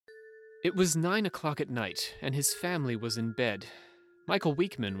It was 9 o'clock at night, and his family was in bed. Michael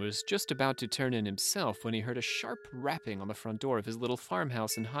Weekman was just about to turn in himself when he heard a sharp rapping on the front door of his little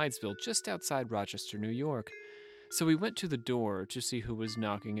farmhouse in Hydesville, just outside Rochester, New York. So he went to the door to see who was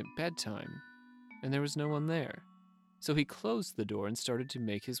knocking at bedtime, and there was no one there. So he closed the door and started to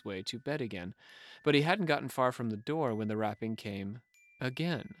make his way to bed again. But he hadn't gotten far from the door when the rapping came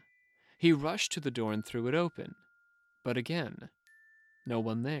again. He rushed to the door and threw it open. But again, no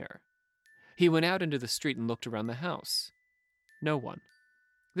one there. He went out into the street and looked around the house. No one.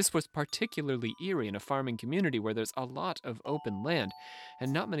 This was particularly eerie in a farming community where there's a lot of open land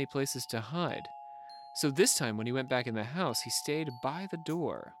and not many places to hide. So this time when he went back in the house, he stayed by the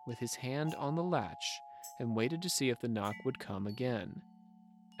door with his hand on the latch and waited to see if the knock would come again.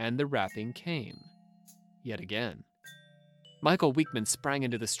 And the rapping came. Yet again. Michael Weekman sprang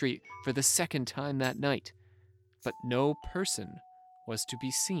into the street for the second time that night, but no person was to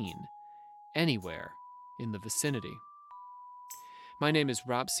be seen anywhere in the vicinity. My name is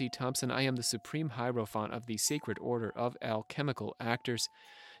Rob C. Thompson. I am the Supreme Hierophant of the Sacred Order of Alchemical Actors.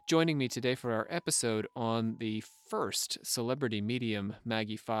 Joining me today for our episode on the first celebrity medium,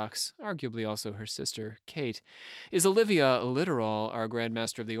 Maggie Fox, arguably also her sister, Kate, is Olivia Littoral, our Grand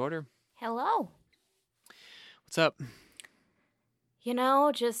Master of the Order. Hello. What's up? You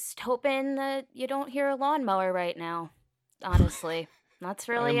know, just hoping that you don't hear a lawnmower right now. Honestly, that's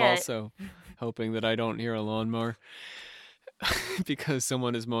really I'm it. also hoping that I don't hear a lawnmower because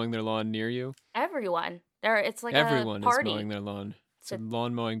someone is mowing their lawn near you. Everyone. It's like Everyone a party. is mowing their lawn. It's a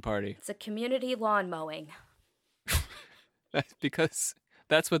lawn mowing party. It's a community lawn mowing. That's because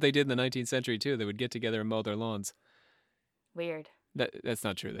that's what they did in the 19th century, too. They would get together and mow their lawns. Weird. That's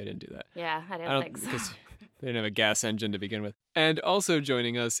not true. They didn't do that. Yeah, I don't think so. Because they didn't have a gas engine to begin with. And also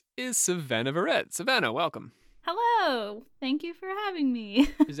joining us is Savannah Verrett. Savannah, welcome. Hello. Thank you for having me.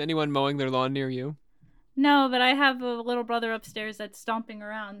 Is anyone mowing their lawn near you? No, but I have a little brother upstairs that's stomping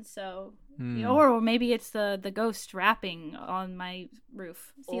around, so... Or maybe it's the ghost rapping on my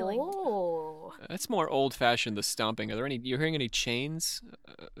roof ceiling. Oh. That's more old-fashioned, the stomping. You're hearing any chains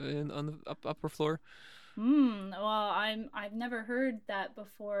on the upper floor? Well, I've never heard that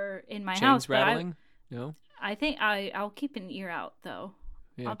before in my chains house. Rattling? No? I think I'll keep an ear out, though.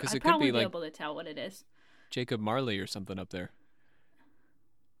 Yeah, because I'll it could probably be like able to tell what it is. Jacob Marley or something up there.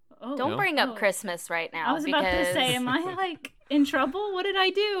 Oh, Don't bring up Christmas right now. I was about to say, am I like in trouble? What did I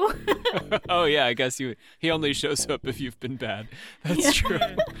do? Oh yeah, I guess he only shows up if you've been bad. That's true.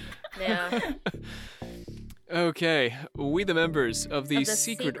 Yeah. Okay, we the members of the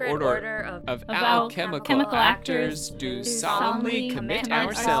Secret Order of Alchemical Actors do solemnly commit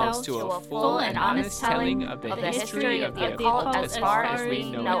ourselves to a full and honest telling of the history of the occult as far as we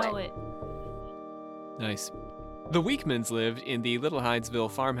know it. Nice. The Weekmans lived in the Little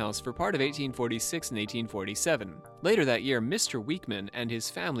Hydesville farmhouse for part of 1846 and 1847. Later that year, Mr. Weekman and his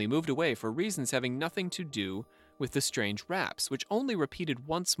family moved away for reasons having nothing to do with the strange raps, which only repeated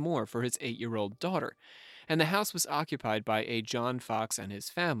once more for his 8-year-old daughter. And the house was occupied by a John Fox and his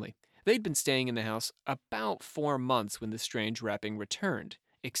family. They'd been staying in the house about 4 months when the strange rapping returned,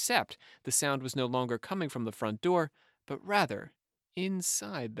 except the sound was no longer coming from the front door, but rather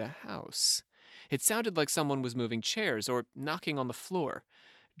inside the house. It sounded like someone was moving chairs or knocking on the floor.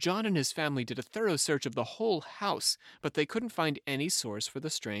 John and his family did a thorough search of the whole house, but they couldn't find any source for the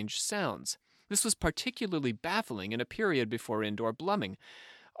strange sounds. This was particularly baffling in a period before indoor plumbing,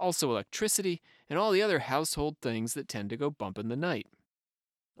 also electricity, and all the other household things that tend to go bump in the night.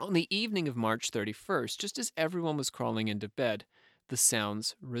 On the evening of March 31st, just as everyone was crawling into bed, the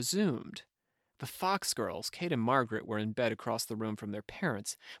sounds resumed. The Fox girls, Kate and Margaret, were in bed across the room from their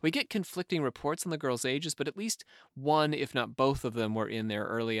parents. We get conflicting reports on the girls' ages, but at least one, if not both of them, were in their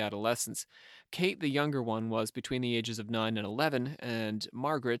early adolescence. Kate, the younger one, was between the ages of 9 and 11, and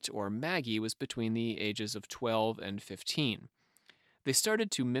Margaret, or Maggie, was between the ages of 12 and 15. They started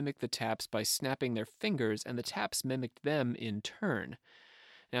to mimic the taps by snapping their fingers, and the taps mimicked them in turn.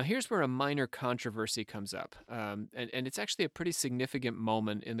 Now, here's where a minor controversy comes up, and it's actually a pretty significant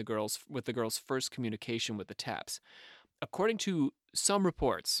moment in the girls' first communication with the taps. According to some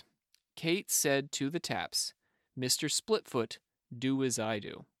reports, Kate said to the taps, "Mr. Splitfoot, do as I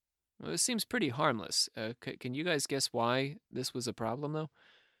do." Well, this seems pretty harmless. Can you guys guess why this was a problem, though?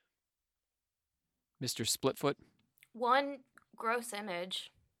 Mr. Splitfoot? One gross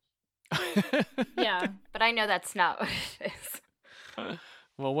image. Yeah. But I know that's not what it is.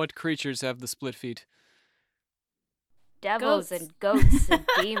 Well, what creatures have the split feet? Devils Goats. and goats and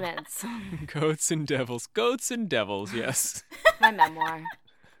demons. Goats and devils. Goats and devils, yes. My memoir.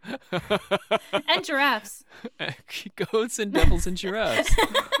 And giraffes. Goats and devils and giraffes.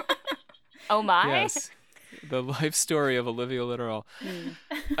 Oh my. Yes. The life story of Olivia Literal.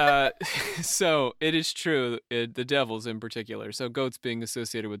 So it is true, the devils in particular. So goats being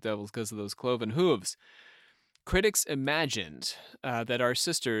associated with devils because of those cloven hooves. Critics imagined that our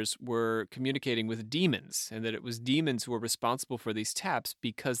sisters were communicating with demons and that it was demons who were responsible for these taps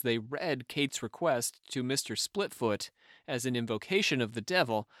because they read Kate's request to Mr. Splitfoot as an invocation of the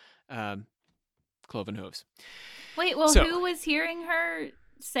devil, cloven hooves. Wait, well, who was hearing her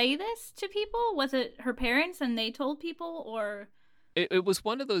say this to people? Was it her parents and they told people, or? It was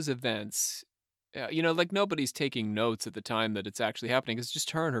one of those events. Like nobody's taking notes at the time that it's actually happening. It's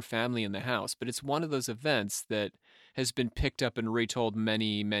just her and her family in the house. But it's one of those events that has been picked up and retold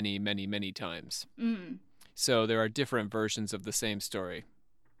many, many, many, many times. Mm. So there are different versions of the same story.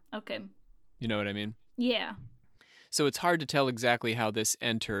 Okay. You know what I mean? Yeah. So it's hard to tell exactly how this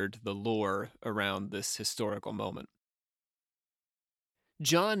entered the lore around this historical moment.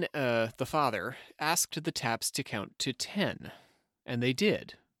 John, the father, asked the taps to count to 10, and they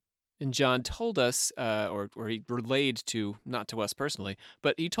did. And John told us, or he relayed to, not to us personally,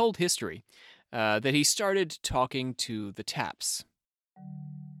 but he told history, that he started talking to the taps.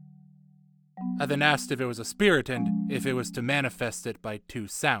 I then asked if it was a spirit and if it was to manifest it by 2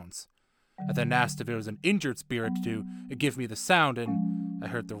 sounds. I then asked if it was an injured spirit to give me the sound, and I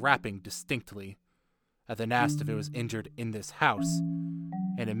heard the rapping distinctly. I then asked if it was injured in this house,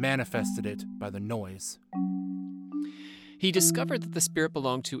 and it manifested it by the noise. He discovered that the spirit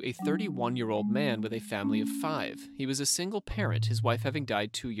belonged to a 31-year-old man with a family of 5. He was a single parent, his wife having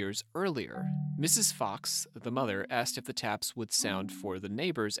died 2 years earlier. Mrs. Fox, the mother, asked if the taps would sound for the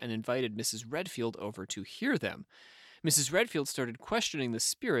neighbors and invited Mrs. Redfield over to hear them. Mrs. Redfield started questioning the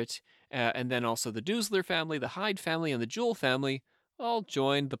spirit, and then also the Doosler family, the Hyde family, and the Jewell family all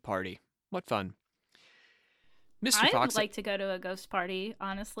joined the party. What fun. Mr. Fox, I'd like to go to a ghost party,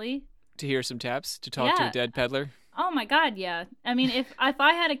 honestly. To hear some taps? To talk to a dead peddler? Oh my god, yeah. I mean, if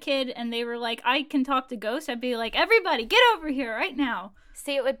I had a kid and they were like, I can talk to ghosts, I'd be like, everybody, get over here right now.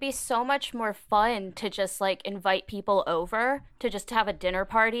 See, it would be so much more fun to just, like, invite people over, to just have a dinner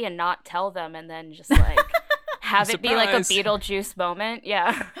party and not tell them, and then just, like, have it be like a Beetlejuice moment.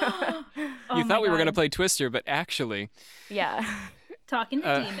 Yeah. You thought we were going to play Twister, but actually... Yeah. Talking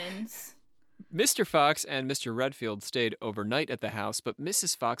to demons. Mr. Fox and Mr. Redfield stayed overnight at the house, but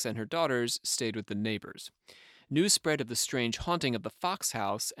Mrs. Fox and her daughters stayed with the neighbors. News spread of the strange haunting of the Fox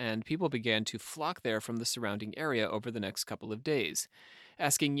house, and people began to flock there from the surrounding area over the next couple of days.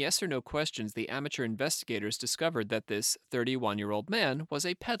 Asking yes or no questions, the amateur investigators discovered that this 31-year-old man was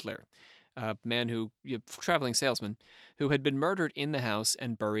a peddler, a traveling salesman, who had been murdered in the house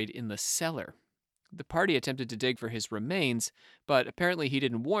and buried in the cellar. The party attempted to dig for his remains, but apparently he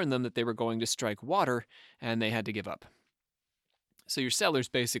didn't warn them that they were going to strike water, and they had to give up. So your cellar's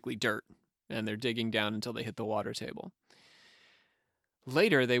basically dirt, and they're digging down until they hit the water table.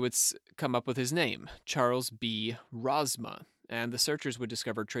 Later, they would come up with his name, Charles B. Rosma, and the searchers would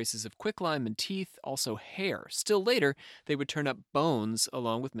discover traces of quicklime and teeth, also hair. Still later, they would turn up bones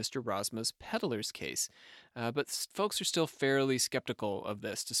along with Mr. Rosma's peddler's case. But folks are still fairly skeptical of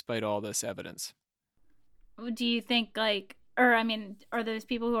this, despite all this evidence. Do you think, are those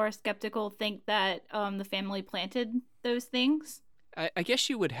people who are skeptical think that the family planted those things? I guess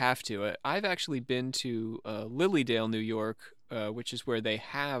you would have to. I've actually been to Lilydale, New York, which is where they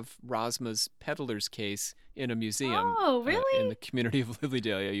have Rosma's peddler's case in a museum. Oh, really? In the community of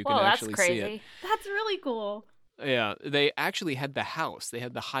Lilydale. Yeah, you can actually see it. That's really cool. Yeah, they actually had the house. They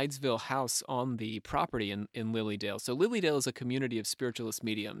had the Hydesville house on the property in Lilydale. So Lilydale is a community of spiritualist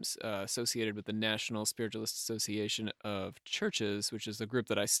mediums associated with the National Spiritualist Association of Churches, which is the group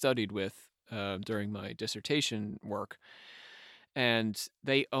that I studied with during my dissertation work. And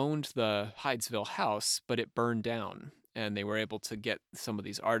they owned the Hydesville house, but it burned down. And they were able to get some of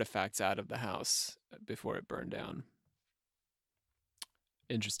these artifacts out of the house before it burned down.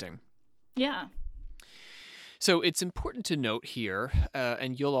 Interesting. Yeah. So it's important to note here,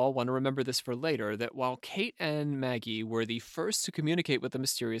 and you'll all want to remember this for later, that while Kate and Maggie were the first to communicate with the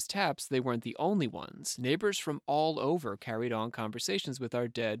mysterious taps, they weren't the only ones. Neighbors from all over carried on conversations with our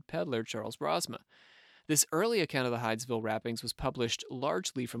dead peddler, Charles Rosma. This early account of the Hydesville rappings was published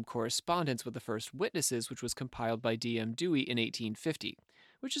largely from correspondence with the first witnesses, which was compiled by D.M. Dewey in 1850,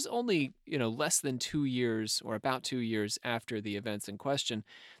 which is only, less than 2 years, or about 2 years after the events in question.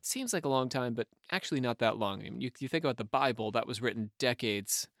 Seems like a long time, but actually not that long. I mean, you think about the Bible, that was written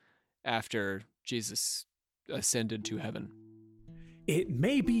decades after Jesus ascended to heaven. It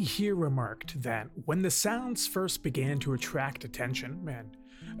may be here remarked that when the sounds first began to attract attention, and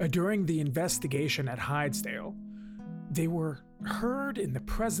during the investigation at Hydesville, They were heard in the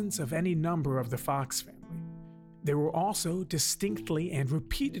presence of any number of the Fox family. They were also distinctly and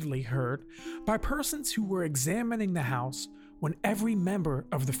repeatedly heard by persons who were examining the house when every member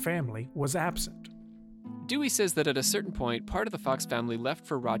of the family was absent. Dewey says that at a certain point, part of the Fox family left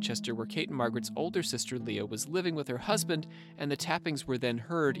for Rochester, where Kate and Margaret's older sister Leah was living with her husband, and the tappings were then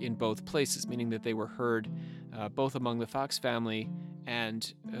heard in both places, meaning that they were heard both among the Fox family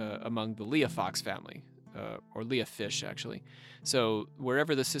and among the Leah Fox family, or Leah Fish, actually. So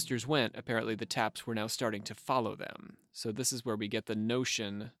wherever the sisters went, apparently the taps were now starting to follow them. So this is where we get the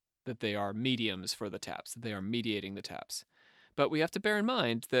notion that they are mediums for the taps, that they are mediating the taps. But we have to bear in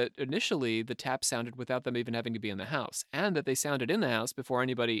mind that initially the taps sounded without them even having to be in the house, and that they sounded in the house before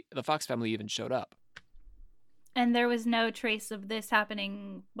anybody, the Fox family, even showed up. And there was no trace of this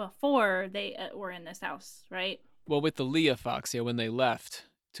happening before they were in this house, right? Well, with the Leah Fox, when they left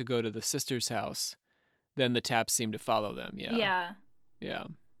to go to the sister's house, then the taps seemed to follow them, Yeah.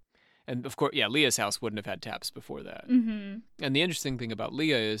 And of course, Leah's house wouldn't have had taps before that. Mm-hmm. And the interesting thing about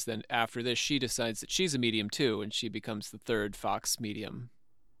Leah is then after this, she decides that she's a medium too, and she becomes the third Fox medium.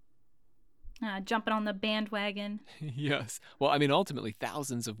 Jumping on the bandwagon. Yes. Well, I mean, ultimately,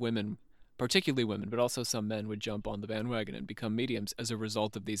 thousands of women, particularly women, but also some men, would jump on the bandwagon and become mediums as a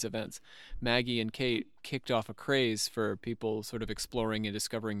result of these events. Maggie and Kate kicked off a craze for people sort of exploring and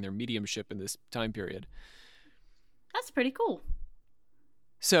discovering their mediumship in this time period. That's pretty cool.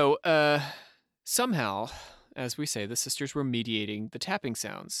 So, somehow, as we say, the sisters were mediating the tapping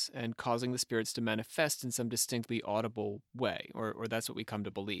sounds and causing the spirits to manifest in some distinctly audible way, or that's what we come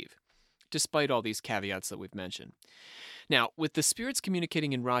to believe, despite all these caveats that we've mentioned. Now, with the spirits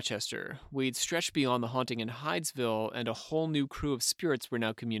communicating in Rochester, we'd stretched beyond the haunting in Hydesville, and a whole new crew of spirits were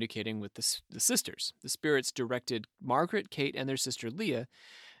now communicating with the sisters. The spirits directed Margaret, Kate, and their sister Leah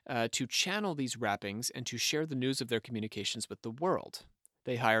to channel these rappings and to share the news of their communications with the world.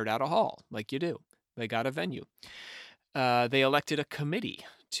 They hired out a hall, like you do. They got a venue. They elected a committee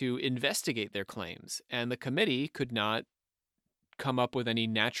to investigate their claims, and the committee could not come up with any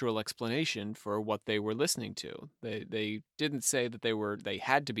natural explanation for what they were listening to. They didn't say that they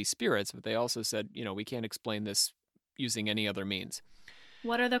had to be spirits, but they also said, we can't explain this using any other means.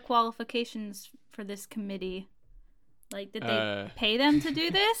 What are the qualifications for this committee? Like, did they pay them to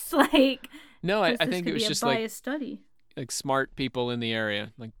do this? No, I think it was just like study. Like smart people in the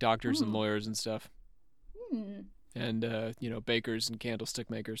area, like doctors and lawyers and stuff. And, bakers and candlestick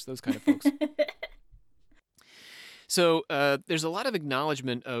makers, those kind of folks. So there's a lot of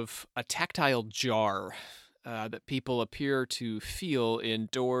acknowledgement of a tactile jar that people appear to feel in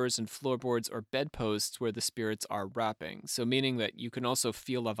doors and floorboards or bedposts where the spirits are rapping. So meaning that you can also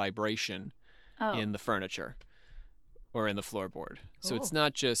feel a vibration in the furniture or in the floorboard. So it's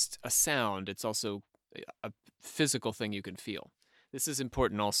not just a sound, it's also a physical thing you can feel. This is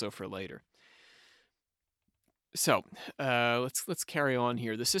important also for later. So let's carry on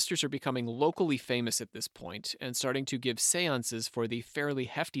here. The sisters are becoming locally famous at this point and starting to give seances for the fairly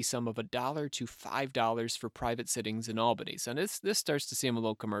hefty sum of $1 to $5 for private sittings in Albany. So this starts to seem a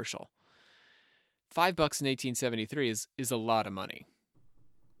little commercial. $5 in 1873 is a lot of money.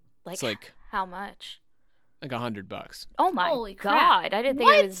 It's like how much? Like $100. Oh my Holy God. Crap. I didn't think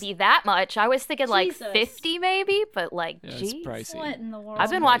it would be that much. I was thinking like Jesus. 50 maybe, but It's pricey. What in the world?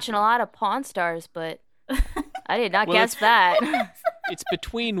 I've been watching a lot of Pawn Stars, but I did not guess that. It's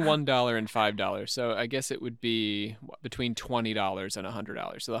between $1 and $5, so I guess it would be between $20 and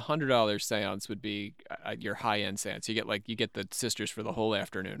 $100. So the $100 seance would be your high-end seance. You get the sisters for the whole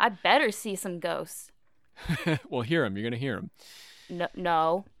afternoon. I better see some ghosts. Well, hear them. You're gonna hear them.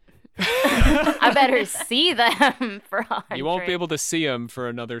 No. I better see them for 100. You won't be able to see them for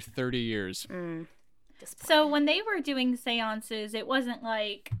another 30 years. So when they were doing seances, it wasn't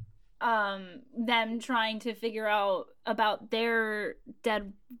like them trying to figure out about their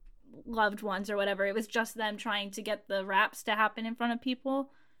dead loved ones or whatever. It was just them trying to get the raps to happen in front of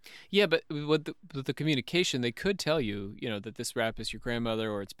people. Yeah, but with the communication, they could tell you, that this rap is your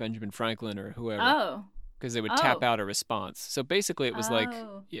grandmother or it's Benjamin Franklin or whoever. Oh. Because they would tap out a response. So basically it was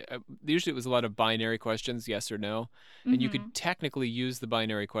usually it was a lot of binary questions, yes or no. And you could technically use the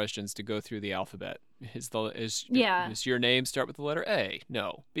binary questions to go through the alphabet. Does your name start with the letter A?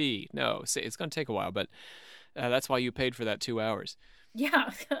 No. B? No. C. It's going to take a while, but that's why you paid for that 2 hours. Yeah.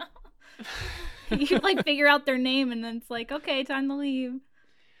 You figure out their name and then it's like, okay, time to leave.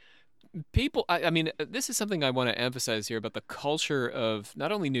 People, I mean, this is something I want to emphasize here about the culture of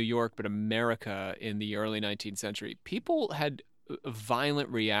not only New York, but America in the early 19th century. People had violent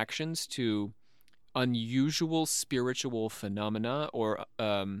reactions to unusual spiritual phenomena or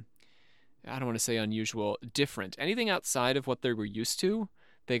I don't want to say unusual, different. Anything outside of what they were used to,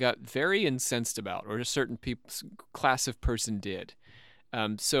 they got very incensed about, or a certain class of person did.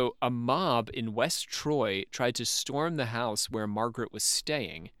 So a mob in West Troy tried to storm the house where Margaret was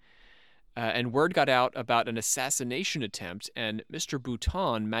staying, and word got out about an assassination attempt, and Mr.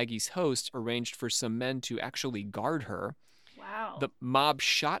 Bouton, Maggie's host, arranged for some men to actually guard her. Wow. The mob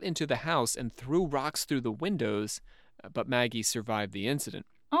shot into the house and threw rocks through the windows, but Maggie survived the incident.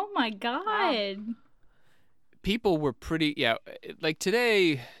 Oh my God. Wow. People were pretty, like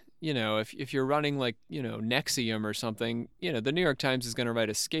today, if you're running like, NXIVM or something, the New York Times is going to write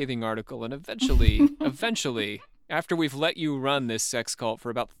a scathing article, and eventually, after we've let you run this sex cult for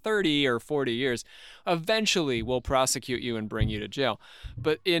about 30 or 40 years, eventually we'll prosecute you and bring you to jail.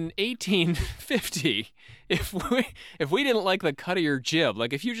 But in 1850, if we didn't like the cut of your jib,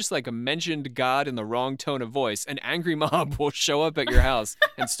 like if you just like mentioned God in the wrong tone of voice, an angry mob will show up at your house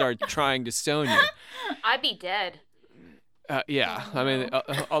and start trying to stone you. I'd be dead. Yeah, I mean,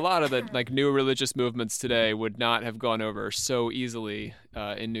 a lot of the like new religious movements today would not have gone over so easily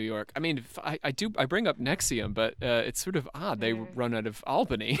in New York. I mean, I bring up NXIVM, but it's sort of odd. They run out of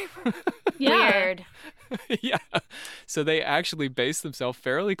Albany. Weird. Yeah, so they actually base themselves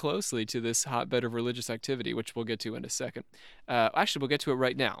fairly closely to this hotbed of religious activity, which we'll get to in a second. Actually, we'll get to it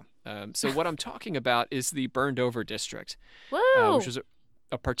right now. So what I'm talking about is the Burned Over District, which is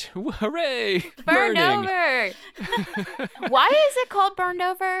hooray! Burned over. Why is it called Burned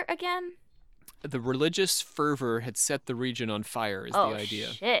Over again? The religious fervor had set the region on fire, is the idea.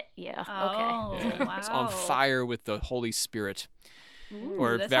 Oh, shit. Yeah. Oh, okay. Yeah. Wow. It's on fire with the Holy Spirit.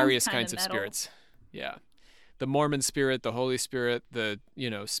 Or various kinds of spirits. Yeah. The Mormon spirit, the Holy Spirit, the,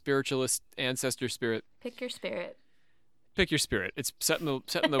 spiritualist ancestor spirit. Pick your spirit. Pick your spirit. It's setting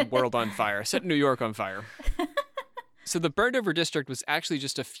the world on fire, setting New York on fire. So the Burned Over District was actually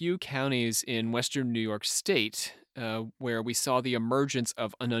just a few counties in western New York State where we saw the emergence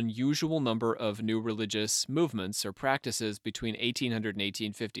of an unusual number of new religious movements or practices between 1800 and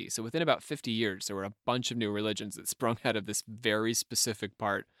 1850. So within about 50 years, there were a bunch of new religions that sprung out of this very specific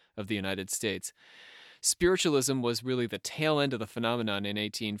part of the United States. Spiritualism was really the tail end of the phenomenon in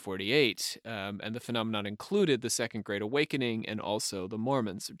 1848, and the phenomenon included the Second Great Awakening and also the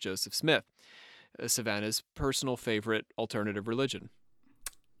Mormons of Joseph Smith, Savannah's personal favorite alternative religion.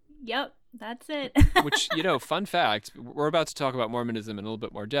 Yep, that's it. Which, fun fact, we're about to talk about Mormonism in a little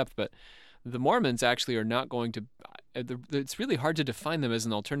bit more depth, but the Mormons actually are not going to, it's really hard to define them as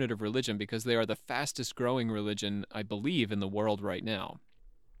an alternative religion because they are the fastest growing religion, I believe, in the world right now.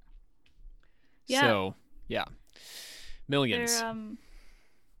 Yeah. So, yeah. Millions. They're,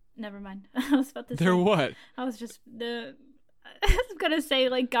 never mind. I was about to say. They're what? I was going to say,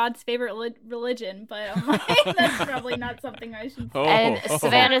 like, God's favorite religion, but I'm like, that's probably not something I should say. And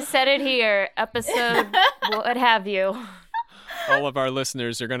Savannah said it here. Episode, what have you. All of our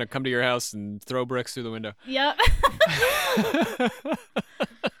listeners are going to come to your house and throw bricks through the window. Yep.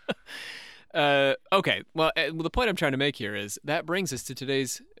 Okay. Well, the point I'm trying to make here is that brings us to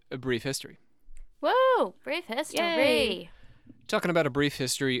today's brief history. Whoa, brief history. Yay. Talking about a brief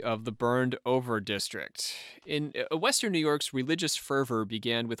history of the Burned Over District. In Western New York's religious fervor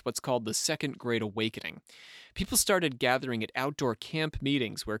began with what's called the Second Great Awakening. People started gathering at outdoor camp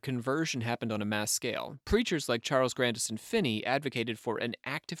meetings where conversion happened on a mass scale. Preachers like Charles Grandison Finney advocated for an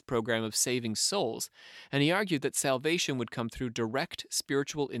active program of saving souls, and he argued that salvation would come through direct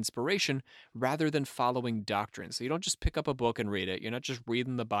spiritual inspiration rather than following doctrine. So you don't just pick up a book and read it. You're not just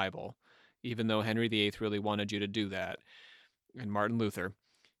reading the Bible, even though Henry VIII really wanted you to do that, and Martin Luther.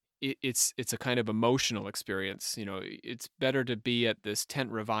 It's a kind of emotional experience. It's better to be at this tent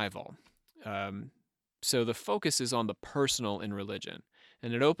revival. So the focus is on the personal in religion,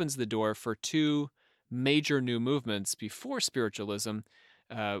 and it opens the door for two major new movements before spiritualism,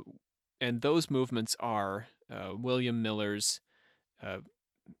 and those movements are William Miller's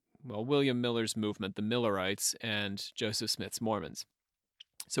movement, the Millerites, and Joseph Smith's Mormons.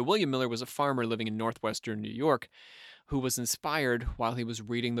 So William Miller was a farmer living in northwestern New York who was inspired while he was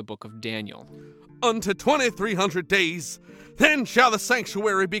reading the book of Daniel. Unto 2300 days, then shall the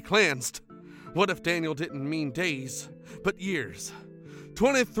sanctuary be cleansed. What if Daniel didn't mean days, but years?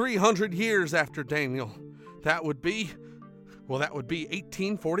 2300 years after Daniel. That would be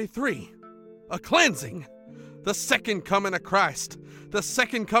 1843. A cleansing. The second coming of Christ. The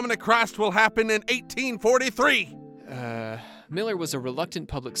second coming of Christ will happen in 1843. Miller was a reluctant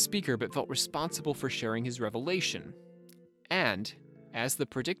public speaker but felt responsible for sharing his revelation. And, as the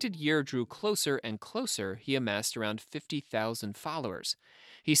predicted year drew closer and closer, he amassed around 50,000 followers.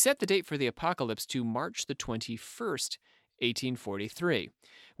 He set the date for the apocalypse to March the 21st, 1843.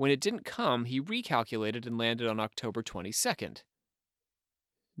 When it didn't come, he recalculated and landed on October 22nd.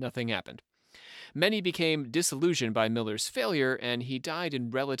 Nothing happened. Many became disillusioned by Miller's failure, and he died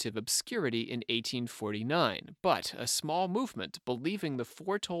in relative obscurity in 1849. But a small movement, believing the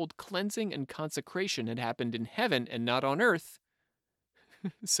foretold cleansing and consecration had happened in heaven and not on earth.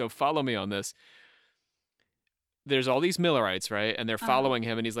 So follow me on this. There's all these Millerites, right? And they're following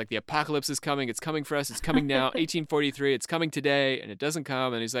him, and he's like, the apocalypse is coming. It's coming for us. It's coming now. 1843, it's coming today, and it doesn't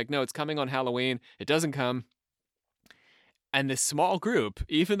come. And he's like, no, it's coming on Halloween. It doesn't come. And this small group,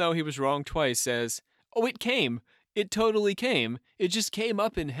 even though he was wrong twice, says, oh, it came. It totally came. It just came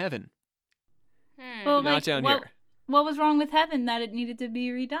up in heaven. Well, not down here. What was wrong with heaven that it needed to be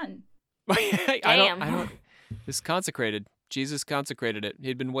redone? I don't. It's consecrated. Jesus consecrated it.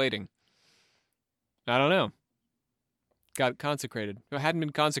 He'd been waiting. I don't know. Got consecrated. It hadn't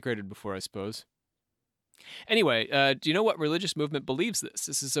been consecrated before, I suppose. Anyway, do you know what religious movement believes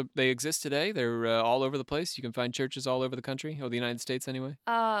this? They exist today. They're all over the place. You can find churches all over the country, or the United States anyway.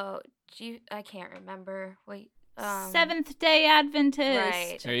 Oh, I can't remember. Wait. Seventh-day Adventists.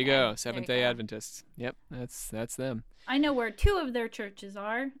 Right. There you go. Seventh-day Adventists. Yep, that's them. I know where 2 of their churches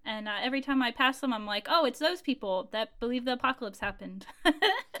are, and every time I pass them, I'm like, oh, it's those people that believe the apocalypse happened.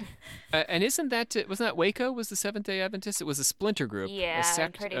 And wasn't that Waco was the Seventh-day Adventist? It was a splinter group, a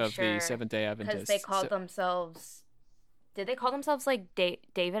sect of the Seventh-day Adventists. Because they called themselves, did they call themselves like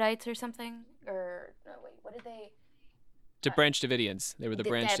Davidites or something? Or, no, wait, what did they? Branch Davidians. They were the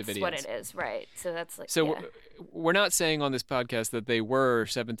Branch Davidians. That's what it is, right. So that's like, we're not saying on this podcast that they were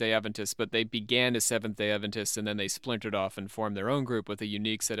Seventh-day Adventists, but they began as Seventh-day Adventists, and then they splintered off and formed their own group with a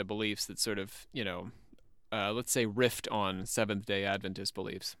unique set of beliefs that sort of, let's say riffed on Seventh-day Adventist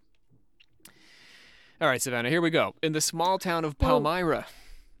beliefs. All right, Savannah, here we go. In the small town of Palmyra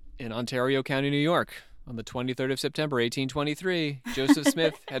in Ontario County, New York, on the 23rd of September, 1823, Joseph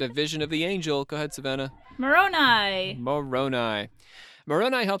Smith had a vision of the angel. Go ahead, Savannah. Moroni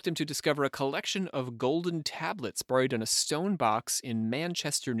helped him to discover a collection of golden tablets buried in a stone box in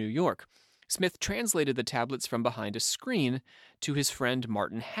Manchester, New York. Smith translated the tablets from behind a screen to his friend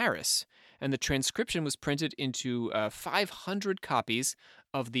Martin Harris, and the transcription was printed into 500 copies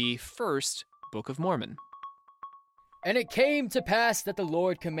of the first Book of Mormon. And it came to pass that the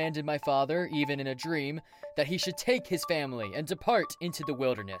Lord commanded my father, even in a dream, that he should take his family and depart into the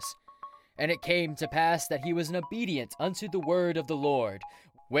wilderness. And it came to pass that he was obedient unto the word of the Lord.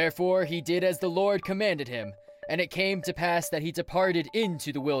 Wherefore he did as the Lord commanded him. And it came to pass that he departed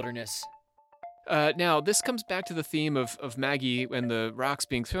into the wilderness. Now, this comes back to the theme of Maggie and the rocks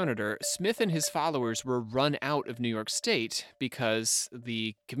being thrown at her. Smith and his followers were run out of New York State because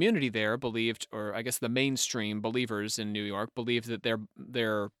the community there believed, or I guess the mainstream believers in New York believed that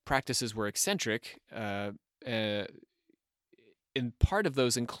their practices were eccentric. And part of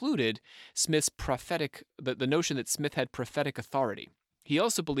those included Smith's the notion that Smith had prophetic authority. He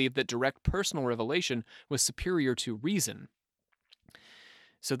also believed that direct personal revelation was superior to reason.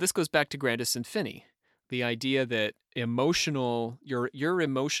 So this goes back to Grandis and Finney, the idea that your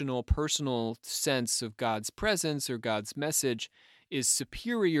emotional, personal sense of God's presence or God's message is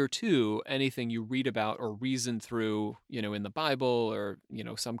superior to anything you read about or reason through, in the Bible or,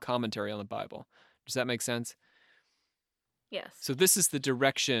 some commentary on the Bible. Does that make sense? Yes. So this is the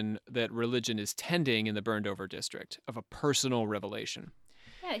direction that religion is tending in the burned over district, of a personal revelation.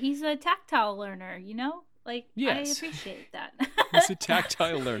 Yeah, he's a tactile learner, Yes. I appreciate that. He's a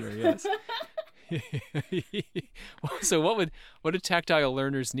tactile learner, yes. So what do tactile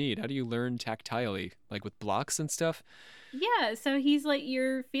learners need? How do you learn tactilely? Like with blocks and stuff? Yeah, so he's like,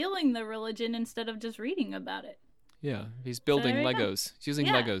 you're feeling the religion instead of just reading about it. Yeah, he's building Legos. He's using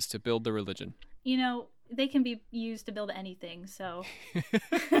Legos to build the religion. They can be used to build anything, so.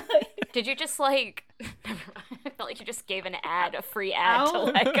 Did you just I felt like you just gave a free ad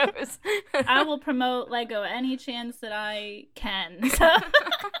to Legos. I will promote Lego any chance that I can.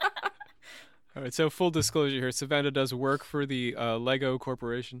 All right, so full disclosure here, Savannah does work for the Lego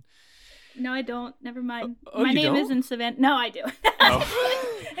Corporation. No, I don't. Never mind. My name don't? isn't Savannah. No, I do.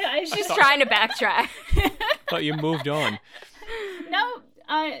 I was just trying to backtrack. Thought you moved on. No,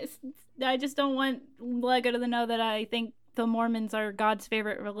 I just don't want Lego to know that I think the Mormons are God's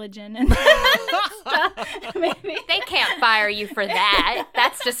favorite religion and stuff. Maybe they can't fire you for that.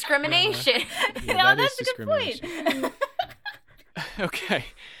 That's discrimination. That's a good point. Okay.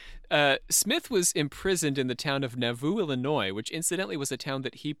 Smith was imprisoned in the town of Nauvoo, Illinois, which incidentally was a town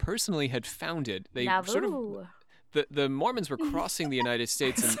that he personally had founded. Nauvoo. The Mormons were crossing the United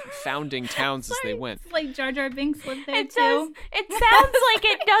States and founding towns as they went. It's like Jar Jar Binks lived there too. It sounds like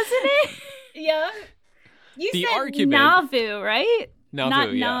it, doesn't it? Yeah. You the said argument, Nauvoo, right? Nauvoo,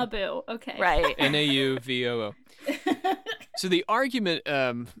 Not yeah. Nauvoo. Okay. Right. Nauvoo. So the argument,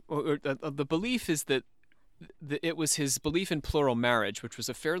 the belief is that it was his belief in plural marriage, which was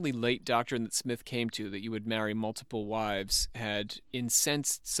a fairly late doctrine that Smith came to, that you would marry multiple wives, had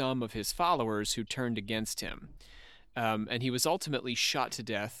incensed some of his followers who turned against him. And he was ultimately shot to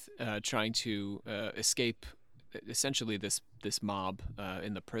death trying to escape essentially this mob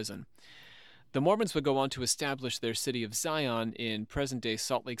in the prison. The Mormons would go on to establish their city of Zion in present-day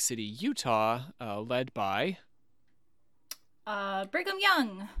Salt Lake City, Utah, led by... Brigham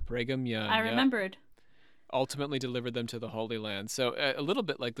Young. Brigham Young, I remembered. Ultimately delivered them to the Holy Land. So a little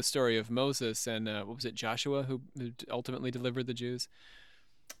bit like the story of Moses and, what was it, Joshua, who ultimately delivered the Jews?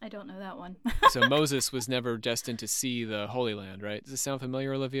 I don't know that one. So Moses was never destined to see the Holy Land, right? Does this sound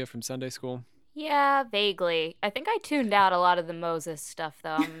familiar, Olivia, from Sunday school? Yeah, vaguely. I think I tuned out a lot of the Moses stuff,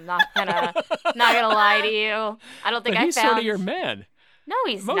 though. I'm not gonna lie to you. I don't think But I he's found. sort of your man. No,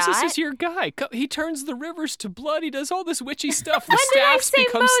 he's Moses not. is your guy. He turns the rivers to blood. He does all this witchy stuff. The When did I staffs say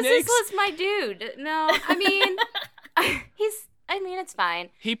become Moses snakes. was my dude? No, I mean, it's fine.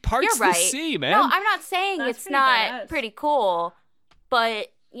 He parts You're right. the sea, man. No, I'm not saying That's it's pretty not badass. pretty cool,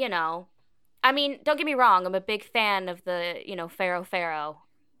 but, you know, I mean, don't get me wrong. I'm a big fan of the, Pharaoh,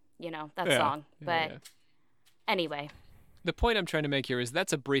 that song. But anyway. The point I'm trying to make here is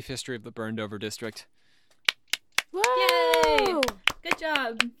that's a brief history of the burned over district. Woo! Yay! Good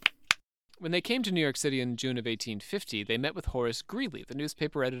job. When they came to New York City in June of 1850, they met with Horace Greeley, the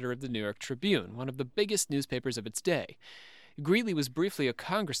newspaper editor of the New York Tribune, one of the biggest newspapers of its day. Greeley was briefly a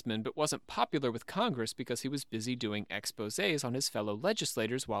congressman, but wasn't popular with Congress because he was busy doing exposés on his fellow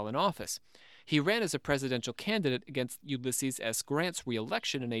legislators while in office. He ran as a presidential candidate against Ulysses S. Grant's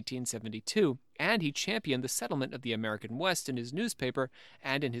re-election in 1872, and he championed the settlement of the American West in his newspaper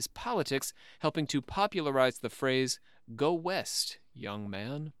and in his politics, helping to popularize the phrase, "Go West, young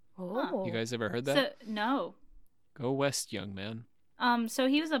man." Oh. You guys ever heard that? So, no. Go West, young man. So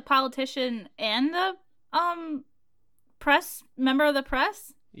he was a politician and the member of the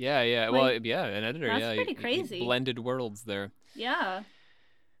press? Yeah. Like, Well, yeah, an editor. that's Yeah, pretty he crazy. blended worlds there. Yeah.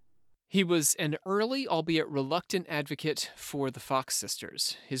 He was an early, albeit reluctant, advocate for the Fox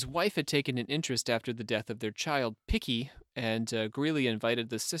sisters. His wife had taken an interest after the death of their child, Picky, and Greeley invited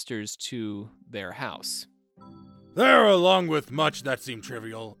the sisters to their house. There, along with much that seemed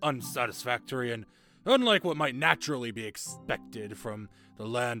trivial, unsatisfactory, and unlike what might naturally be expected from the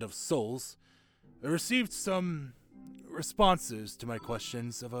land of souls, I received some responses to my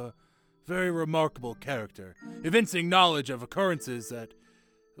questions of a very remarkable character, evincing knowledge of occurrences that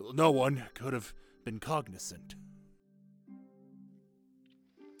no one could have been cognizant.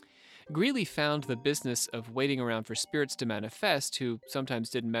 Greeley found the business of waiting around for spirits to manifest, who sometimes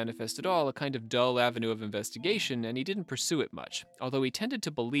didn't manifest at all, a kind of dull avenue of investigation, and he didn't pursue it much, although he tended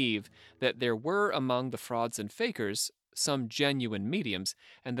to believe that there were among the frauds and fakers some genuine mediums,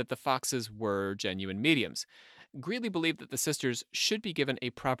 and that the Foxes were genuine mediums. Greeley believed that the sisters should be given a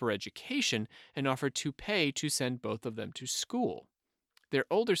proper education and offered to pay to send both of them to school. Their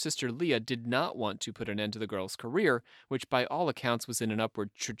older sister Leah did not want to put an end to the girl's career, which by all accounts was in an upward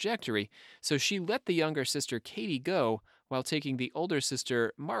trajectory, so she let the younger sister Katie go while taking the older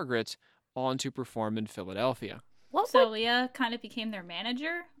sister Margaret on to perform in Philadelphia. So Leah kind of became their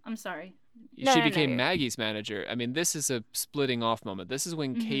manager? I'm sorry. She became Maggie's manager. I mean, this is a splitting off moment. This is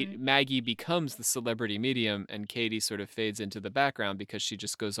when Maggie becomes the celebrity medium and Katie sort of fades into the background because she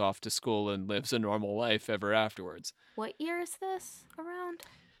just goes off to school and lives a normal life ever afterwards. What year is this around?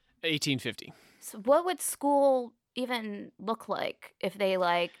 1850. So what would school even look like if they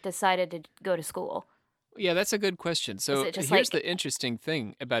decided to go to school? Yeah, that's a good question. So here's the interesting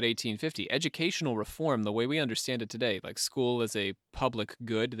thing about 1850. Educational reform, the way we understand it today, like school as a public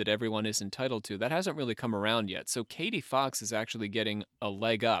good that everyone is entitled to, that hasn't really come around yet. So Katie Fox is actually getting a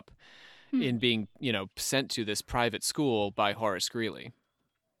leg up in being, sent to this private school by Horace Greeley.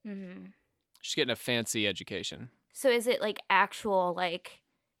 Mm-hmm. She's getting a fancy education. So is it actual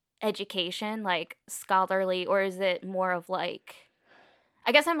education, scholarly, or is it more of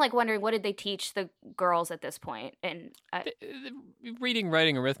I guess I'm wondering, what did they teach the girls at this point? And reading,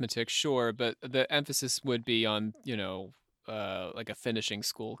 writing, arithmetic, sure, but the emphasis would be on, a finishing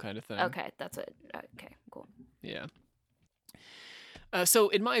school kind of thing. Okay, that's it. Okay, cool. Yeah. So,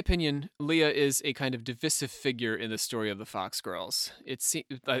 in my opinion, Leah is a kind of divisive figure in the story of the Fox girls.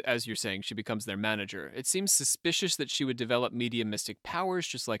 As you're saying, she becomes their manager. It seems suspicious that she would develop mediumistic powers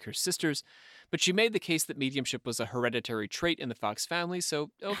just like her sisters, but she made the case that mediumship was a hereditary trait in the Fox family, so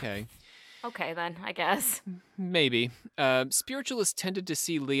okay. Okay, then, I guess. Maybe. Spiritualists tended to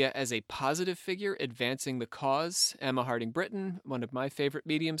see Leah as a positive figure advancing the cause. Emma Harding Britton, one of my favorite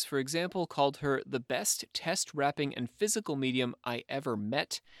mediums, for example, called her the best test rapping and physical medium I ever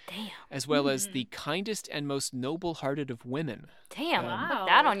met. Damn. As well as the kindest and most noble-hearted of women. Damn, put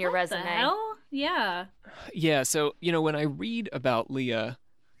that on your resume. The hell? Yeah. Yeah, so, when I read about Leah,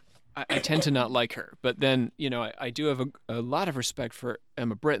 I tend to not like her, but then, I do have a lot of respect for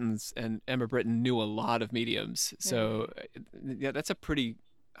Emma Britton's, and Emma Britton knew a lot of mediums. So, yeah, that's a pretty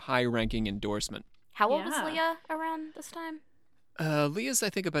high-ranking endorsement. How old was Leah around this time? Leah's, I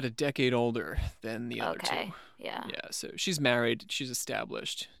think, about a decade older than the other two. Okay, yeah. Yeah, so she's married, she's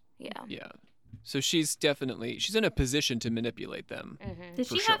established. Yeah. Yeah. So she's in a position to manipulate them. Mm-hmm. Did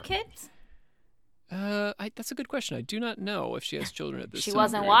she have kids? That's a good question. I do not know if she has children at this time. She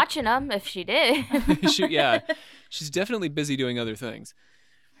wasn't watching them if she did. She's definitely busy doing other things.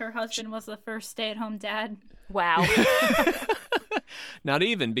 Her husband was the first stay-at-home dad. Wow. Not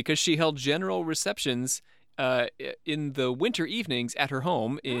even, because she held general receptions in the winter evenings at her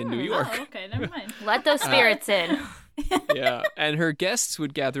home in New York. Oh, okay, never mind. Let those spirits in. Yeah, and her guests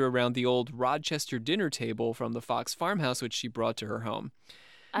would gather around the old Rochester dinner table from the Fox farmhouse, which she brought to her home.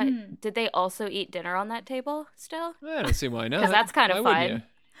 Did they also eat dinner on that table still? I don't see why not. Because that's kind of fun.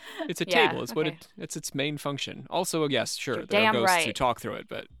 It's a table. It's it's its main function. Also, yes, sure, You're there are damn ghosts right. who talk through it,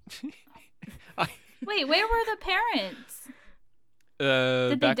 but Wait, where were the parents?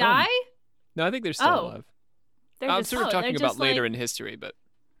 Did they die? No, I think they're still alive. I'm sort of talking about later in history, but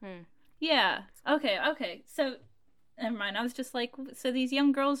Yeah. Okay. So, never mind. I was just like, so these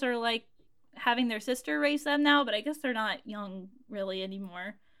young girls are like having their sister raise them now, but I guess they're not young really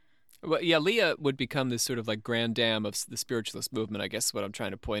anymore. Well, yeah, Leah would become this sort of like grand dame of the spiritualist movement, I guess is what I'm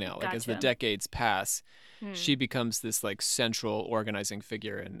trying to point out. Like, as the decades pass, she becomes this like central organizing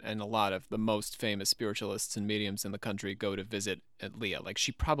figure, and a lot of the most famous spiritualists and mediums in the country go to visit Leah. Like,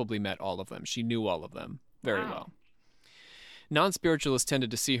 she probably met all of them. She knew all of them very well. Non-spiritualists tended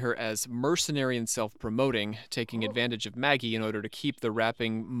to see her as mercenary and self-promoting, taking advantage of Maggie in order to keep the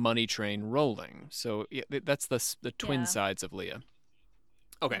rapping money train rolling. So that's the twin sides of Leah.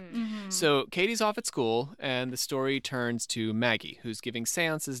 Okay, so Katie's off at school, and the story turns to Maggie, who's giving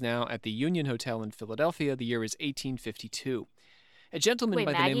seances now at the Union Hotel in Philadelphia. The year is 1852. A gentleman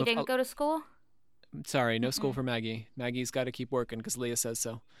by the name of... Maggie didn't go to school? Sorry, no school for Maggie. Maggie's got to keep working because Leah says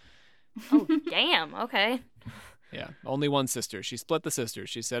so. Oh, damn. Okay. Yeah, only one sister. She split the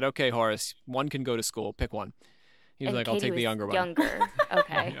sisters. She said, okay, Horace, one can go to school. Pick one. He was like, I'll take the younger one. Younger.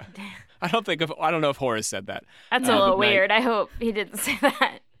 Okay. I don't know if Horace said that. That's a little weird. I hope he didn't say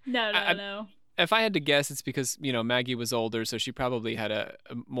that. No. If I had to guess, it's because, Maggie was older, so she probably had a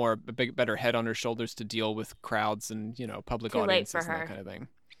better head on her shoulders to deal with crowds and, public audiences and that kind of thing.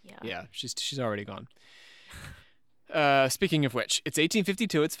 Yeah, she's already gone. Speaking of which, it's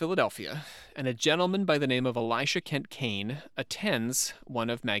 1852, it's Philadelphia, and a gentleman by the name of Elisha Kent Kane attends one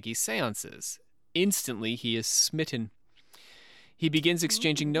of Maggie's seances. Instantly, he is smitten. He begins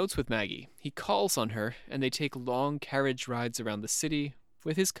exchanging notes with Maggie. He calls on her, and they take long carriage rides around the city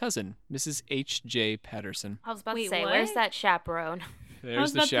with his cousin, Mrs. H.J. Patterson. I was about to say, where's that chaperone?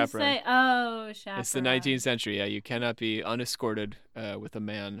 There's the chaperone. Chaperone. It's the 19th century. Yeah, you cannot be unescorted with a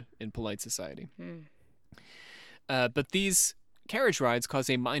man in polite society. But these carriage rides cause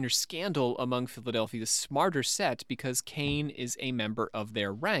a minor scandal among Philadelphia's smarter set because Kane is a member of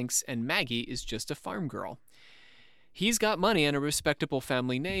their ranks and Maggie is just a farm girl. He's got money and a respectable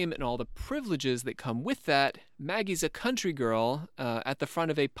family name and all the privileges that come with that. Maggie's a country girl at the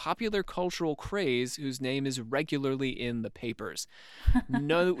front of a popular cultural craze whose name is regularly in the papers.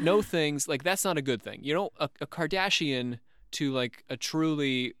 No things, like that's not a good thing. A Kardashian to like a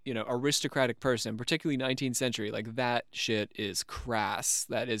truly, aristocratic person, particularly 19th century, like that shit is crass.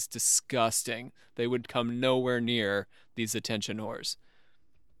 That is disgusting. They would come nowhere near these attention whores.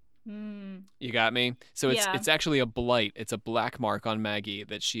 You got me? So it's actually a blight. It's a black mark on Maggie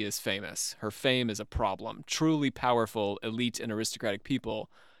that she is famous. Her fame is a problem. Truly powerful, elite, and aristocratic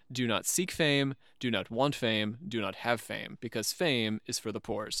people do not seek fame, do not want fame, do not have fame, because fame is for the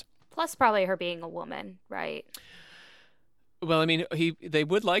poors. Plus probably her being a woman, right? Well, I mean, they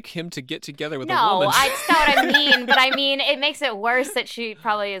would like him to get together with a woman. No, that's not what I mean. But I mean, it makes it worse that she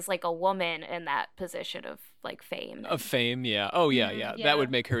probably is like a woman in that position of like fame. Of fame, yeah. Oh, yeah. That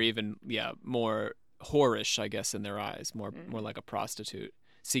would make her even, more whorish, I guess, in their eyes. More like a prostitute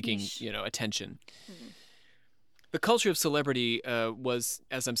seeking, attention. The culture of celebrity was,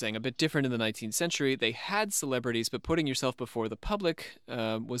 as I'm saying, a bit different in the 19th century. They had celebrities, but putting yourself before the public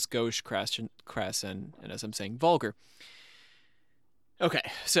was gauche, crass, and as I'm saying, vulgar.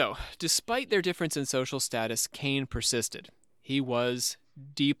 Okay, so despite their difference in social status, Kane persisted. He was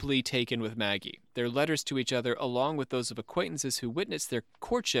deeply taken with Maggie. Their letters to each other, along with those of acquaintances who witnessed their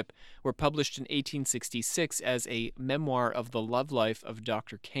courtship, were published in 1866 as a memoir of the love life of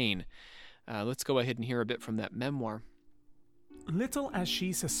Dr. Kane. Let's go ahead and hear a bit from that memoir. Little as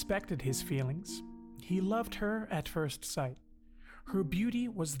she suspected his feelings, he loved her at first sight. Her beauty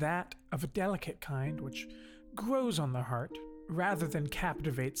was that of a delicate kind which grows on the heart rather than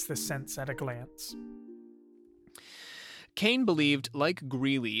captivates the sense at a glance. Kane believed, like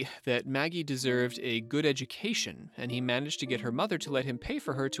Greeley, that Maggie deserved a good education, and he managed to get her mother to let him pay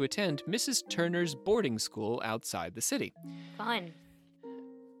for her to attend Mrs. Turner's boarding school outside the city. Fun.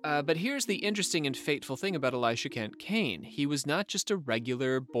 But here's the interesting and fateful thing about Elisha Kent Kane. He was not just a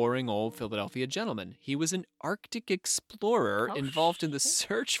regular, boring old Philadelphia gentleman. He was an Arctic explorer involved in the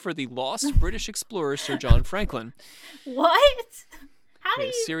search for the lost British explorer Sir John Franklin. What?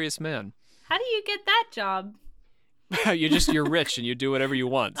 Serious man. How do you get that job? You're rich and you do whatever you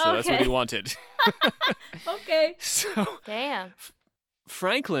want, so That's what he wanted. Okay. So, damn.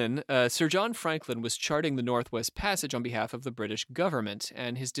 Sir John Franklin was charting the Northwest Passage on behalf of the British government,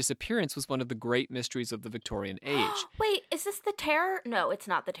 and his disappearance was one of the great mysteries of the Victorian age. Wait, is this the Terror? No, it's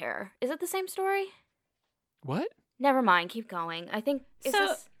not the Terror. Is it the same story? What? Never mind, keep going. I think,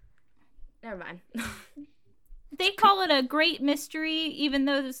 Never mind. They call it a great mystery, even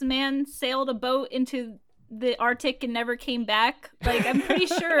though this man sailed a boat into the Arctic and never came back. Like, I'm pretty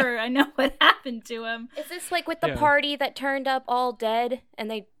sure I know what happened to him. Is this like with the party that turned up all dead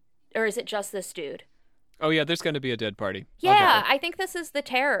or is it just this dude? Oh yeah, there's going to be a dead party. Yeah, I think this is the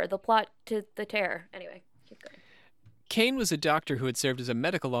Terror, the plot to the Terror. Anyway, keep going. Kane was a doctor who had served as a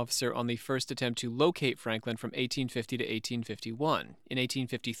medical officer on the first attempt to locate Franklin from 1850 to 1851. In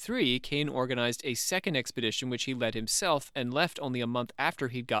 1853, Kane organized a second expedition which he led himself and left only a month after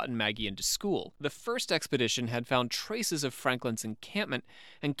he'd gotten Maggie into school. The first expedition had found traces of Franklin's encampment,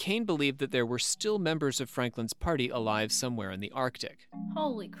 and Kane believed that there were still members of Franklin's party alive somewhere in the Arctic.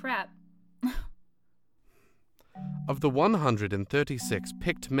 Holy crap. Of the 136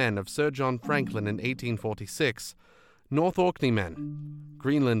 picked men of Sir John Franklin in 1846, North Orkney men,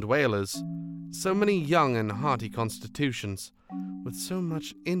 Greenland whalers, so many young and hearty constitutions, with so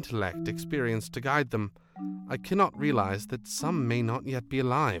much intellect experience to guide them, I cannot realize that some may not yet be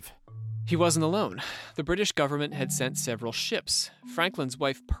alive. He wasn't alone. The British government had sent several ships. Franklin's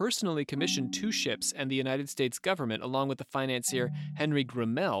wife personally commissioned 2 ships, and the United States government, along with the financier Henry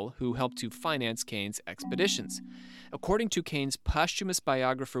Grimmel, who helped to finance Kane's expeditions. According to Kane's posthumous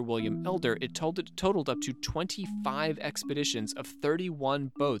biographer William Elder, it totaled up to 25 expeditions of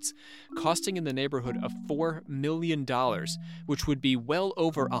 31 boats, costing in the neighborhood of $4 million, which would be well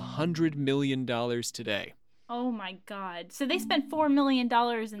over $100 million today. Oh my God. So they spent $4 million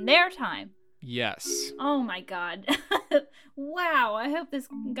in their time? Yes. Oh my God. Wow. I hope this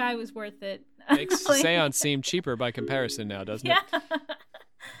guy was worth it. Makes seance seem cheaper by comparison now, doesn't it?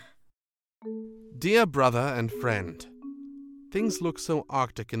 Dear brother and friend, things look so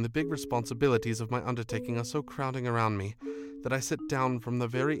arctic and the big responsibilities of my undertaking are so crowding around me that I sit down from the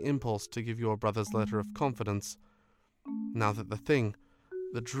very impulse to give your brother's letter of confidence. Now that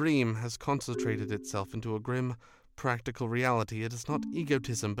the dream has concentrated itself into a grim, practical reality, it is not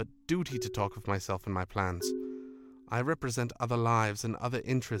egotism but duty to talk of myself and my plans. I represent other lives and other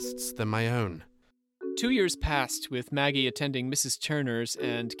interests than my own. 2 years passed, with Maggie attending Mrs. Turner's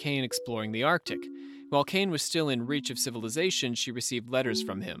and Kane exploring the Arctic. While Kane was still in reach of civilization, she received letters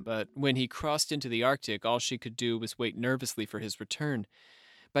from him, but when he crossed into the Arctic, all she could do was wait nervously for his return.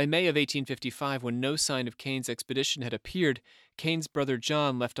 By May of 1855, when no sign of Kane's expedition had appeared, Kane's brother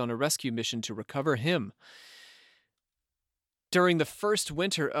John left on a rescue mission to recover him. During the first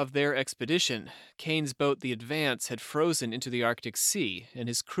winter of their expedition, Kane's boat, the Advance, had frozen into the Arctic Sea, and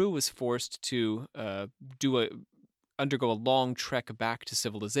his crew was forced to undergo a long trek back to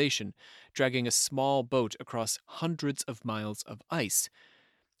civilization, dragging a small boat across hundreds of miles of ice.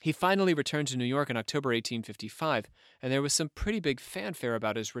 He finally returned to New York in October 1855, and there was some pretty big fanfare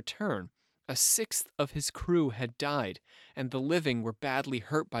about his return. A sixth of his crew had died, and the living were badly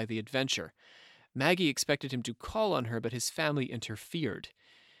hurt by the adventure. Maggie expected him to call on her, but his family interfered.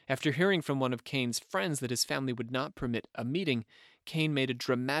 After hearing from one of Kane's friends that his family would not permit a meeting, Kane made a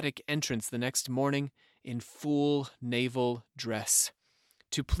dramatic entrance the next morning in full naval dress.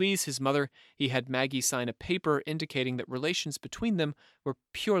 To please his mother, he had Maggie sign a paper indicating that relations between them were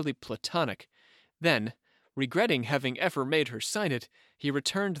purely platonic. Then, regretting having ever made her sign it, he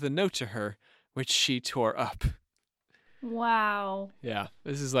returned the note to her, which she tore up. Wow. Yeah,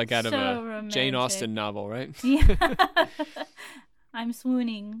 this is like out of a romantic. Jane Austen novel, right? Yeah. I'm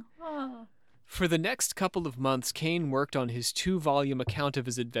swooning. Oh. For the next couple of months, Kane worked on his 2-volume account of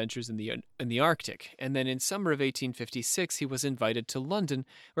his adventures in the Arctic, and then in summer of 1856 he was invited to London,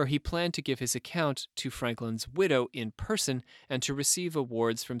 where he planned to give his account to Franklin's widow in person and to receive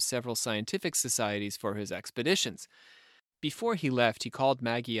awards from several scientific societies for his expeditions. Before he left, he called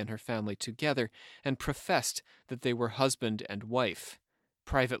Maggie and her family together and professed that they were husband and wife,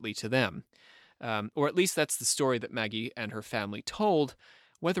 privately to them. Or at least that's the story that Maggie and her family told.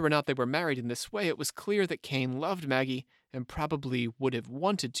 Whether or not they were married in this way, it was clear that Kane loved Maggie and probably would have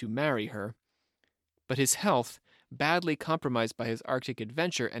wanted to marry her. But his health, badly compromised by his Arctic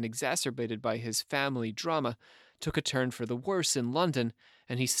adventure and exacerbated by his family drama, took a turn for the worse in London,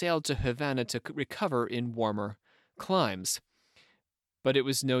 and he sailed to Havana to recover in warmer climes. But it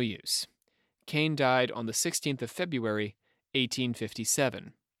was no use. Kane died on the 16th of February,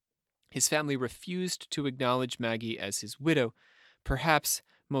 1857. His family refused to acknowledge Maggie as his widow, perhaps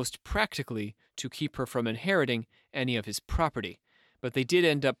most practically to keep her from inheriting any of his property, but they did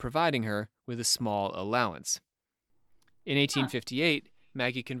end up providing her with a small allowance. In 1858,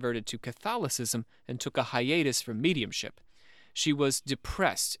 Maggie converted to Catholicism and took a hiatus from mediumship. She was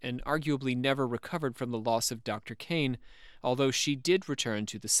depressed and arguably never recovered from the loss of Dr. Kane, although she did return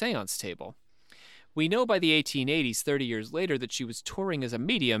to the seance table. We know by the 1880s, 30 years later, that she was touring as a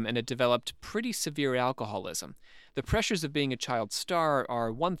medium and had developed pretty severe alcoholism. The pressures of being a child star are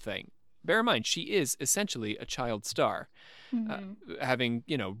one thing. Bear in mind, she is essentially a child star, having,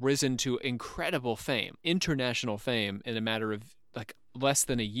 risen to incredible fame, international fame, in a matter of, less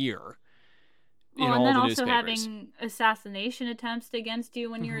than a year. Well, and then also having assassination attempts against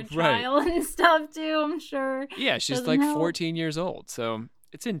you when you're a child and stuff, too, I'm sure. Yeah, she's like 14 years old, so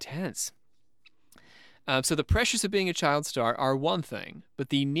it's intense. So the pressures of being a child star are one thing, but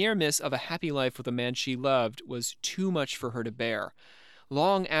the near miss of a happy life with a man she loved was too much for her to bear.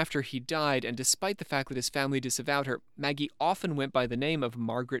 Long after he died, and despite the fact that his family disavowed her, Maggie often went by the name of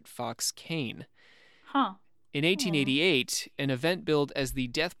Margaret Fox Kane. In 1888, an event billed as the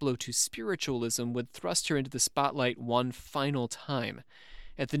death blow to spiritualism would thrust her into the spotlight one final time.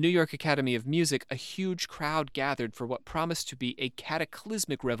 At the New York Academy of Music, a huge crowd gathered for what promised to be a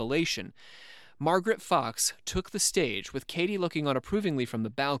cataclysmic revelation. Margaret Fox took the stage, with Katie looking on approvingly from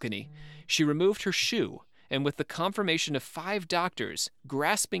the balcony. She removed her shoe, and with the confirmation of 5 doctors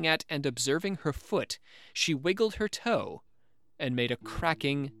grasping at and observing her foot, she wiggled her toe and made a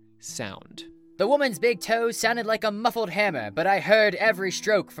cracking sound. The woman's big toe sounded like a muffled hammer, but I heard every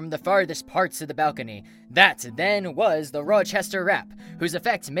stroke from the farthest parts of the balcony. That, then, was the Rochester Rap, whose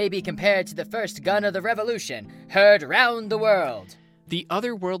effect may be compared to the first gun of the Revolution, heard round the world. The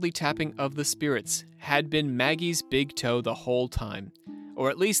otherworldly tapping of the spirits had been Maggie's big toe the whole time, or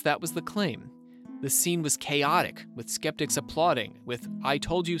at least that was the claim. The scene was chaotic, with skeptics applauding, with "I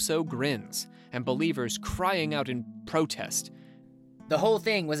told you so" grins, and believers crying out in protest. The whole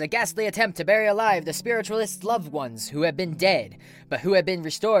thing was a ghastly attempt to bury alive the spiritualists' loved ones who had been dead, but who had been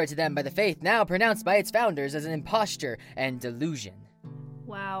restored to them by the faith now pronounced by its founders as an imposture and delusion.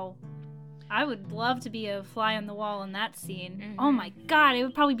 Wow. I would love to be a fly on the wall in that scene. Mm-hmm. Oh my god, it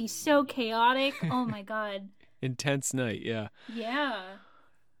would probably be so chaotic. Oh my god. Intense night, yeah. Yeah.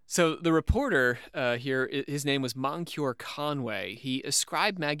 So the reporter here, his name was Moncure Conway. He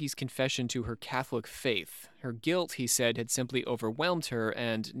ascribed Maggie's confession to her Catholic faith. Her guilt, he said, had simply overwhelmed her,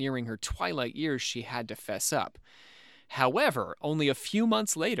 and nearing her twilight years, she had to fess up. However, only a few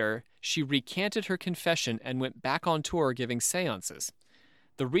months later, she recanted her confession and went back on tour giving seances.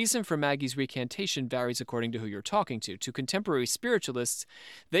 The reason for Maggie's recantation varies according to who you're talking to. To contemporary spiritualists,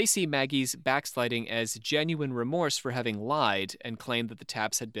 they see Maggie's backsliding as genuine remorse for having lied and claimed that the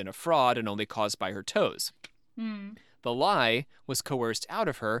taps had been a fraud and only caused by her toes. The lie was coerced out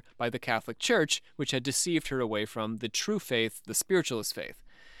of her by the Catholic Church, which had deceived her away from the true faith, the spiritualist faith.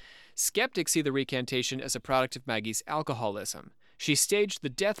 Skeptics see the recantation as a product of Maggie's alcoholism. She staged the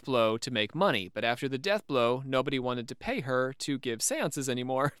death blow to make money, but after the death blow, nobody wanted to pay her to give seances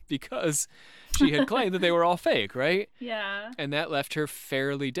anymore because she had claimed that they were all fake, right? Yeah. And that left her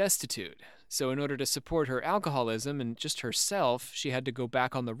fairly destitute. So in order to support her alcoholism and just herself, she had to go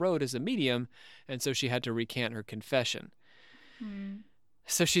back on the road as a medium, and so she had to recant her confession.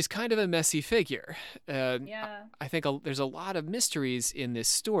 So she's kind of a messy figure. Yeah. I think there's a lot of mysteries in this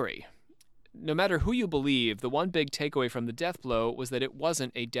story. No matter who you believe, the one big takeaway from the death blow was that it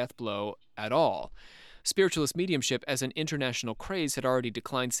wasn't a death blow at all. Spiritualist mediumship as an international craze had already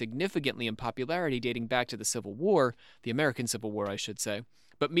declined significantly in popularity dating back to the Civil War, the American Civil War, I should say.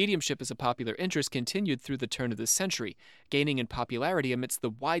 But mediumship as a popular interest continued through the turn of the century, gaining in popularity amidst the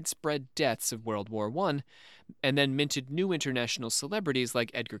widespread deaths of World War I, and then minted new international celebrities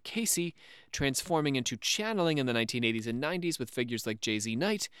like Edgar Cayce, transforming into channeling in the 1980s and 90s with figures like J.Z.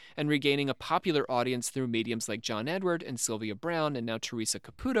 Knight, and regaining a popular audience through mediums like John Edward and Sylvia Browne and now Teresa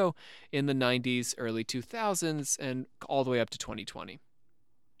Caputo in the 90s, early 2000s, and all the way up to 2020.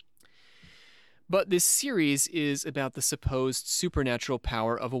 But this series is about the supposed supernatural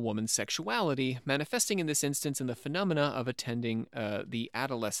power of a woman's sexuality, manifesting in this instance in the phenomena of attending the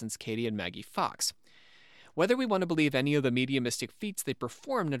adolescents Katie and Maggie Fox. Whether we want to believe any of the mediumistic feats they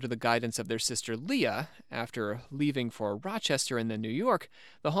performed under the guidance of their sister Leah, after leaving for Rochester and then New York,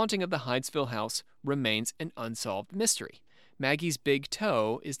 the haunting of the Hydesville house remains an unsolved mystery. Maggie's big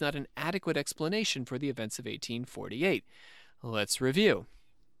toe is not an adequate explanation for the events of 1848. Let's review.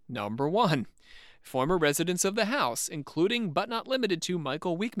 Number 1. Former residents of the house, including but not limited to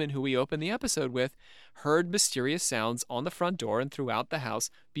Michael Weekman, who we opened the episode with, heard mysterious sounds on the front door and throughout the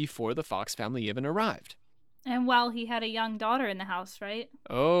house before the Fox family even arrived. And while he had a young daughter in the house, right?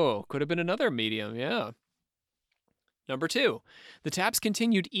 Oh, could have been another medium, yeah. Number 2, the taps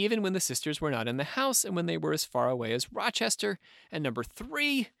continued even when the sisters were not in the house and when they were as far away as Rochester. And number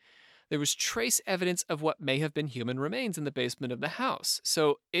 3, there was trace evidence of what may have been human remains in the basement of the house.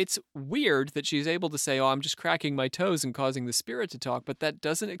 So it's weird that she's able to say, oh, I'm just cracking my toes and causing the spirit to talk, but that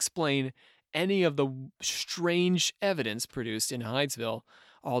doesn't explain any of the strange evidence produced in Hydesville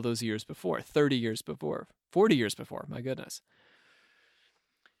all those years before, 30 years before, 40 years before, my goodness.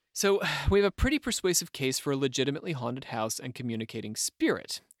 So we have a pretty persuasive case for a legitimately haunted house and communicating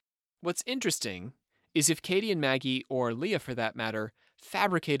spirit. What's interesting is if Katie and Maggie, or Leah for that matter,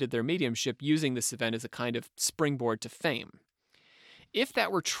 fabricated their mediumship using this event as a kind of springboard to fame. If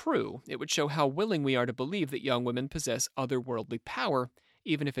that were true, it would show how willing we are to believe that young women possess otherworldly power,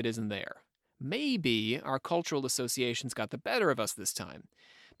 even if it isn't there. Maybe our cultural associations got the better of us this time.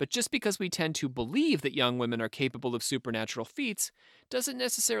 But just because we tend to believe that young women are capable of supernatural feats doesn't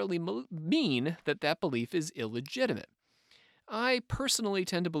necessarily mean that that belief is illegitimate. I personally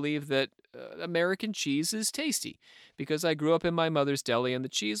tend to believe that American cheese is tasty because I grew up in my mother's deli and the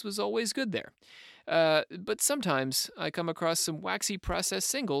cheese was always good there. But sometimes I come across some waxy processed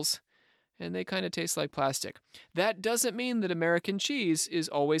singles and they kind of taste like plastic. That doesn't mean that American cheese is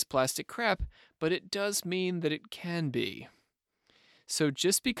always plastic crap, but it does mean that it can be. So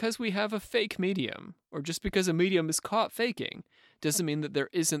just because we have a fake medium, or just because a medium is caught faking, doesn't mean that there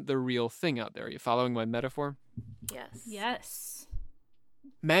isn't the real thing out there. Are you following my metaphor? Yes. Yes.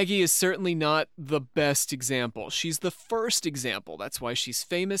 Maggie is certainly not the best example. She's the first example. That's why she's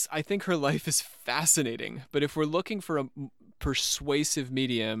famous. I think her life is fascinating. But if we're looking for a persuasive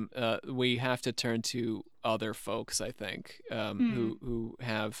medium, we have to turn to other folks, I think, who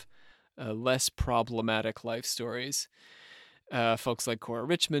have less problematic life stories. Folks like Cora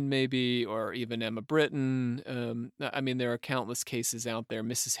Richmond, maybe, or even Emma Britton. I mean, there are countless cases out there.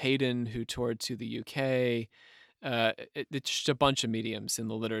 Mrs. Hayden, who toured to the UK. It's just a bunch of mediums in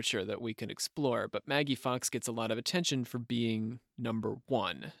the literature that we can explore. But Maggie Fox gets a lot of attention for being number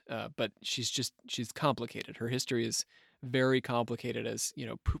 1. But she's complicated. Her history is very complicated as,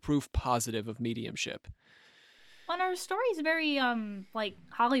 proof positive of mediumship. Well, her story is very, like,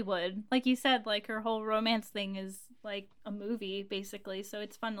 Hollywood. Like you said, like, her whole romance thing is, like, a movie, basically. So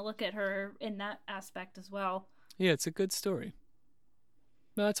it's fun to look at her in that aspect as well. Yeah, it's a good story.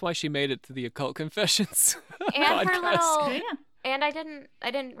 Well, that's why she made it to the Occult Confessions and podcast. Her little, and I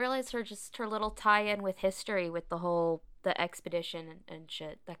didn't realize her little tie-in with history with the expedition and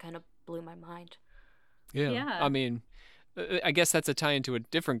shit. That kind of blew my mind. Yeah. I mean, I guess that's a tie into a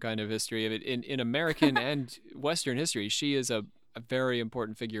different kind of history. In American and Western history, she is a very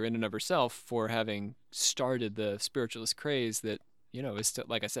important figure in and of herself for having started the spiritualist craze that, is still,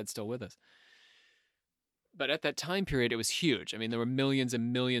 like I said, still with us. But at that time period, it was huge. I mean, there were millions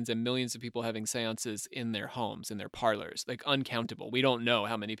and millions and millions of people having seances in their homes, in their parlors, like uncountable. We don't know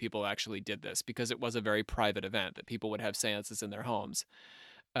how many people actually did this because it was a very private event that people would have seances in their homes.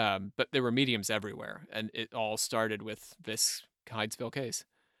 But there were mediums everywhere, and it all started with this Hydesville case.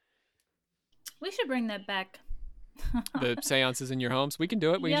 We should bring that back. The seances in your homes? We can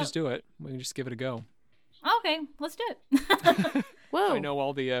do it. We can just do it. We can just give it a go. Okay, let's do it. Whoa. I know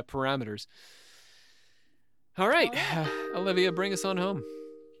all the parameters. All right. Olivia, bring us on home.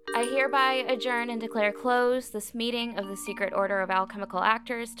 I hereby adjourn and declare closed this meeting of the Secret Order of Alchemical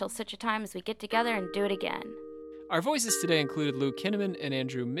Actors till such a time as we get together and do it again. Our voices today included Lou Kinnaman and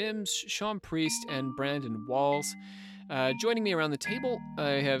Andrew Mims, Sean Priest, and Brandon Walls. Joining me around the table,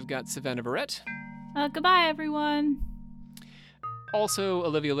 I have got Savannah Verrett. Goodbye, everyone. Also,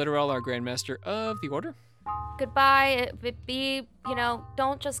 Olivia Litterell, our Grand Master of the Order. Goodbye.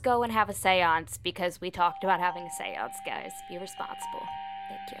 Don't just go and have a seance because we talked about having a seance, guys. Be responsible.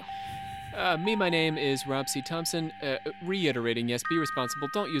 Thank you. My name is Rob C. Thompson. Reiterating, yes, be responsible.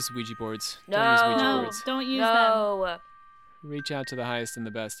 Don't use Ouija boards. No. Don't use Ouija boards. Don't use them. Reach out to the highest and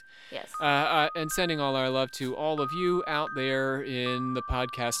the best. Yes. And sending all our love to all of you out there in the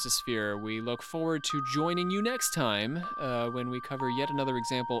podcastosphere. We look forward to joining you next time when we cover yet another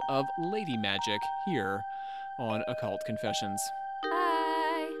example of lady magic here on Occult Confessions.